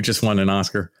 Kwan, who just won an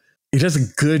Oscar. He does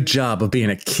a good job of being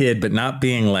a kid, but not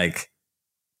being like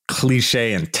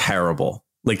cliche and terrible.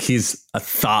 Like he's a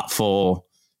thoughtful,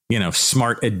 you know,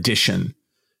 smart addition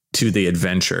to the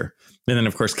adventure. And then,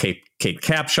 of course, Kate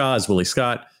Capshaw as Willie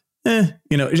Scott. You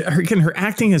know, her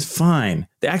acting is fine.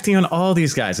 The acting on all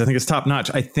these guys, I think, is top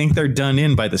notch. I think they're done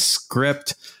in by the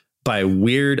script, by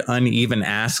weird, uneven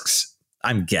asks.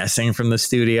 I'm guessing from the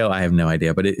studio. I have no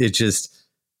idea, but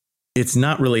it's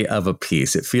not really of a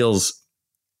piece. It feels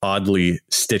oddly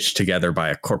stitched together by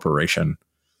a corporation.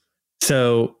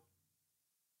 So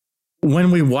when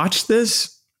we watched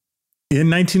this in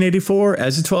 1984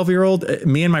 as a 12-year-old,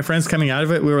 me and my friends coming out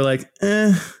of it, we were like,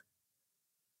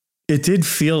 It did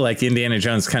feel like Indiana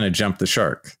Jones kind of jumped the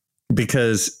shark,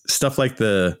 because stuff like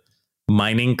the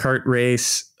mining cart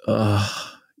race,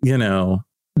 you know,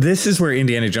 this is where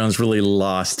Indiana Jones really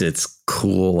lost its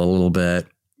cool a little bit.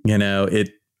 You know,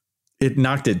 it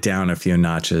knocked it down a few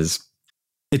notches.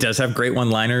 It does have great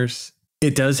one-liners.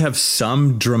 It does have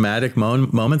some dramatic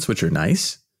moments, which are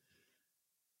nice.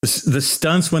 The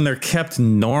stunts, when they're kept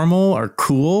normal, are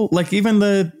cool. Like even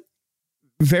the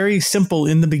very simple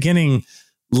in the beginning,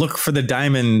 look for the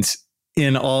diamond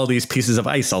in all these pieces of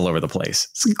ice all over the place.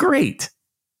 It's great.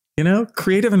 You know,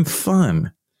 creative and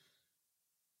fun.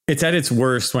 It's at its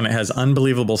worst when it has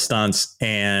unbelievable stunts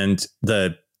and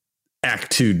the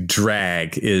Act 2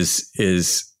 drag is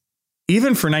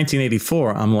even for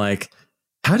 1984, I'm like,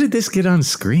 how did this get on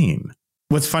screen?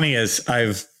 What's funny is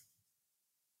I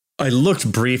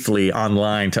looked briefly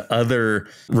online to other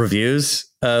reviews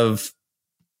of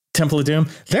Temple of Doom.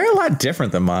 They're a lot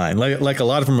different than mine. Like a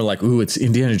lot of them are like, ooh, it's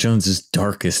Indiana Jones's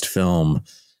darkest film.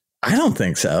 I don't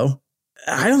think so.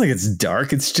 I don't think it's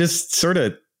dark. It's just sort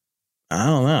of, I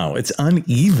don't know. It's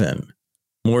uneven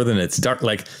more than it's dark.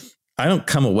 Like I don't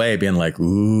come away being like,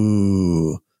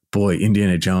 ooh, boy,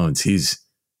 Indiana Jones, he's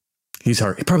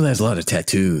hard. He probably has a lot of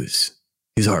tattoos.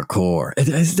 He's hardcore.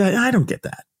 I don't get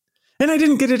that. And I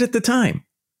didn't get it at the time.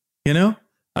 You know,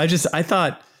 I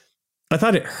thought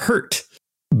it hurt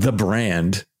the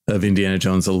brand of Indiana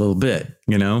Jones a little bit.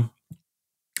 You know,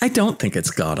 I don't think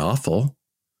it's god awful.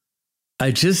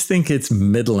 I just think it's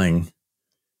middling,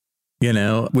 you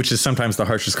know, which is sometimes the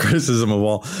harshest criticism of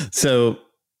all. So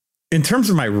in terms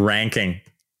of my ranking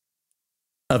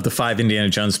of the 5 Indiana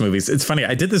Jones movies, it's funny.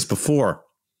 I did this before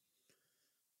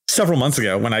several months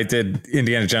ago when I did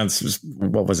Indiana Jones.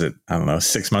 What was it? I don't know,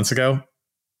 6 months ago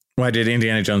when I did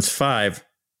Indiana Jones 5.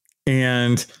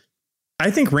 And I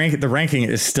think the ranking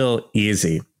is still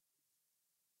easy.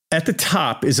 At the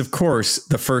top is, of course,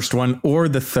 the first one or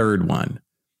the third one,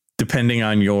 depending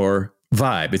on your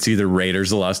vibe. It's either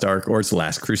Raiders of the Lost Ark or it's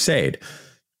Last Crusade.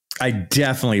 I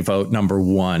definitely vote number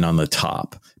one on the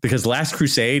top, because Last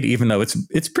Crusade, even though it's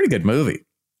a pretty good movie,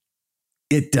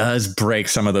 it does break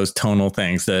some of those tonal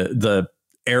things. The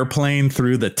airplane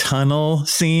through the tunnel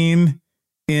scene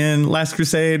in Last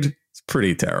Crusade is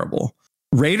pretty terrible.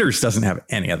 Raiders doesn't have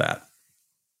any of that.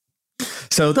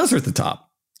 So those are at the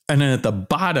top. And then at the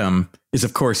bottom is,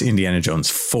 of course, Indiana Jones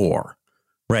 4,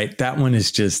 right? That one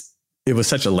is just, it was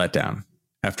such a letdown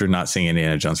after not seeing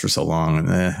Indiana Jones for so long.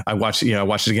 And I watched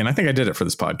it again. I think I did it for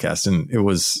this podcast, and it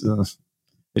was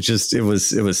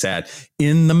sad.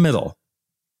 In the middle,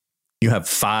 you have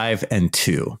 5 and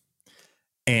 2.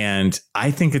 And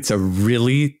I think it's a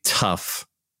really tough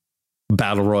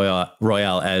battle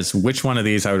royale as which one of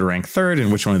these I would rank third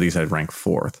and which one of these I'd rank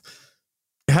fourth.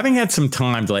 Having had some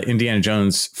time to let Indiana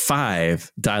Jones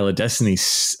 5 Dial of Destiny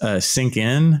sink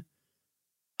in,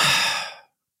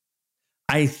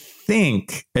 I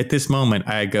think at this moment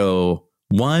I go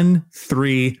 1,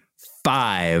 3,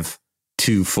 5,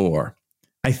 2, 4.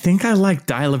 I think I like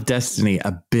Dial of Destiny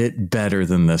a bit better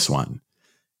than this one.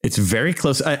 It's very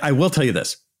close. I will tell you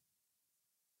this.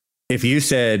 If you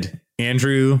said,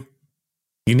 Andrew,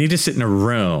 you need to sit in a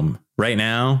room right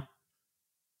now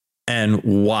and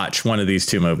watch one of these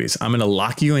two movies, I'm going to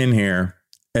lock you in here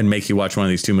and make you watch one of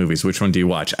these two movies. Which one do you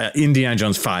watch? Indiana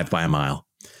Jones 5 by a mile.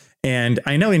 And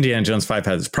I know Indiana Jones 5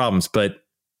 has its problems, but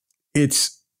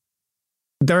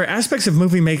there are aspects of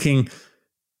movie making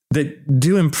that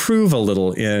do improve a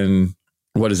little in,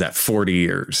 40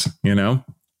 years, you know?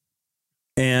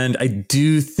 And I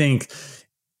do think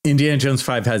Indiana Jones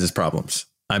 5 has its problems.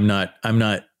 I'm not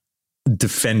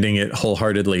defending it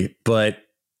wholeheartedly, but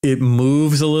it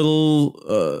moves a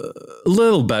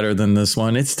little better than this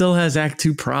one. It still has Act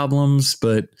 2 problems,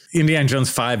 but Indiana Jones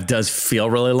 5 does feel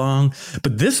really long.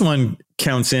 But this one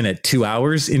counts in at 2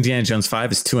 hours. Indiana Jones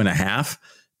 5 is 2.5.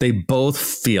 They both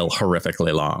feel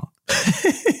horrifically long.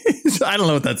 So I don't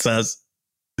know what that says.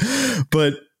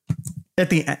 But at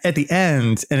the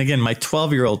end, and again, my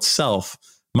 12-year-old self,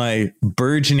 my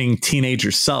burgeoning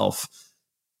teenager self,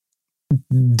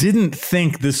 didn't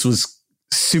think this was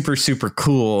super, super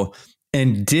cool,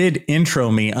 and did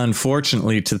intro me,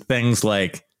 unfortunately, to things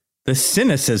like the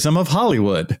cynicism of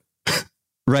Hollywood.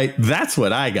 Right? That's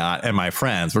what I got. And my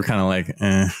friends were kind of like,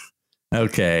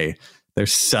 okay, they're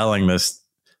selling this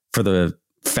for the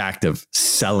fact of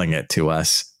selling it to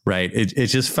us. Right? It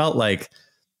just felt like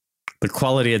the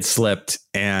quality had slipped,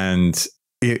 and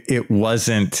it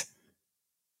wasn't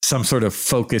some sort of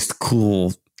focused,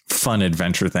 cool, fun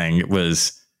adventure thing. It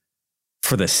was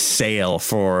for the sale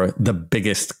for the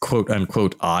biggest quote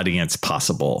unquote audience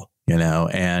possible, you know,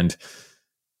 and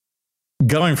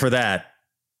going for that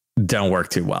don't work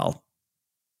too well.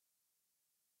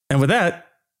 And with that,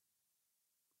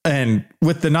 and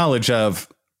with the knowledge of,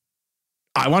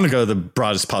 I want to go to the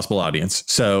broadest possible audience.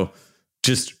 So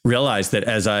just realize that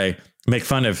as I make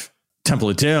fun of Temple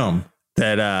of Doom,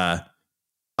 that I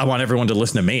want everyone to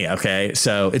listen to me. Okay.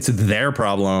 So it's their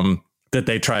problem that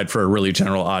they tried for a really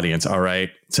general audience. All right.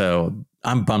 So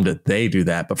I'm bummed that they do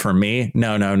that. But for me,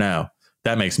 no.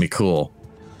 That makes me cool.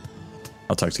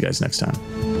 I'll talk to you guys next time.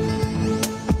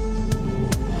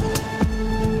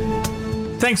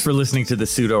 Thanks for listening to the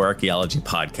Pseudo Archaeology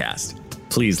Podcast.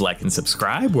 Please like and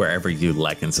subscribe wherever you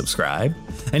like and subscribe.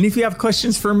 And if you have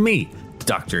questions for me,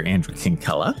 Dr. Andrew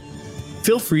Kinkella,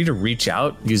 feel free to reach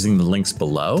out using the links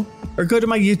below, or go to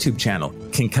my YouTube channel,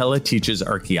 Kinkella Teaches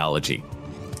Archaeology.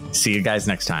 See you guys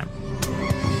next time.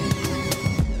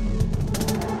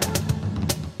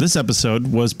 This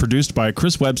episode was produced by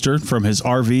Chris Webster from his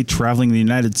RV traveling the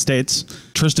United States,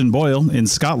 Tristan Boyle in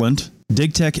Scotland,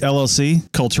 DigTech LLC,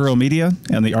 Culturo Media,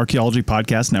 and the Archaeology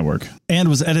Podcast Network, and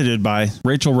was edited by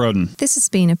Rachel Roden. This has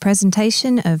been a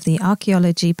presentation of the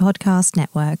Archaeology Podcast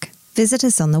Network. Visit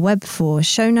us on the web for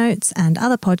show notes and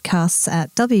other podcasts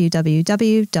at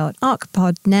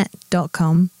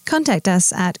www.archpodnet.com. Contact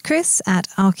us at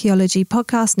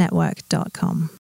chris@archaeologypodcastnetwork.com.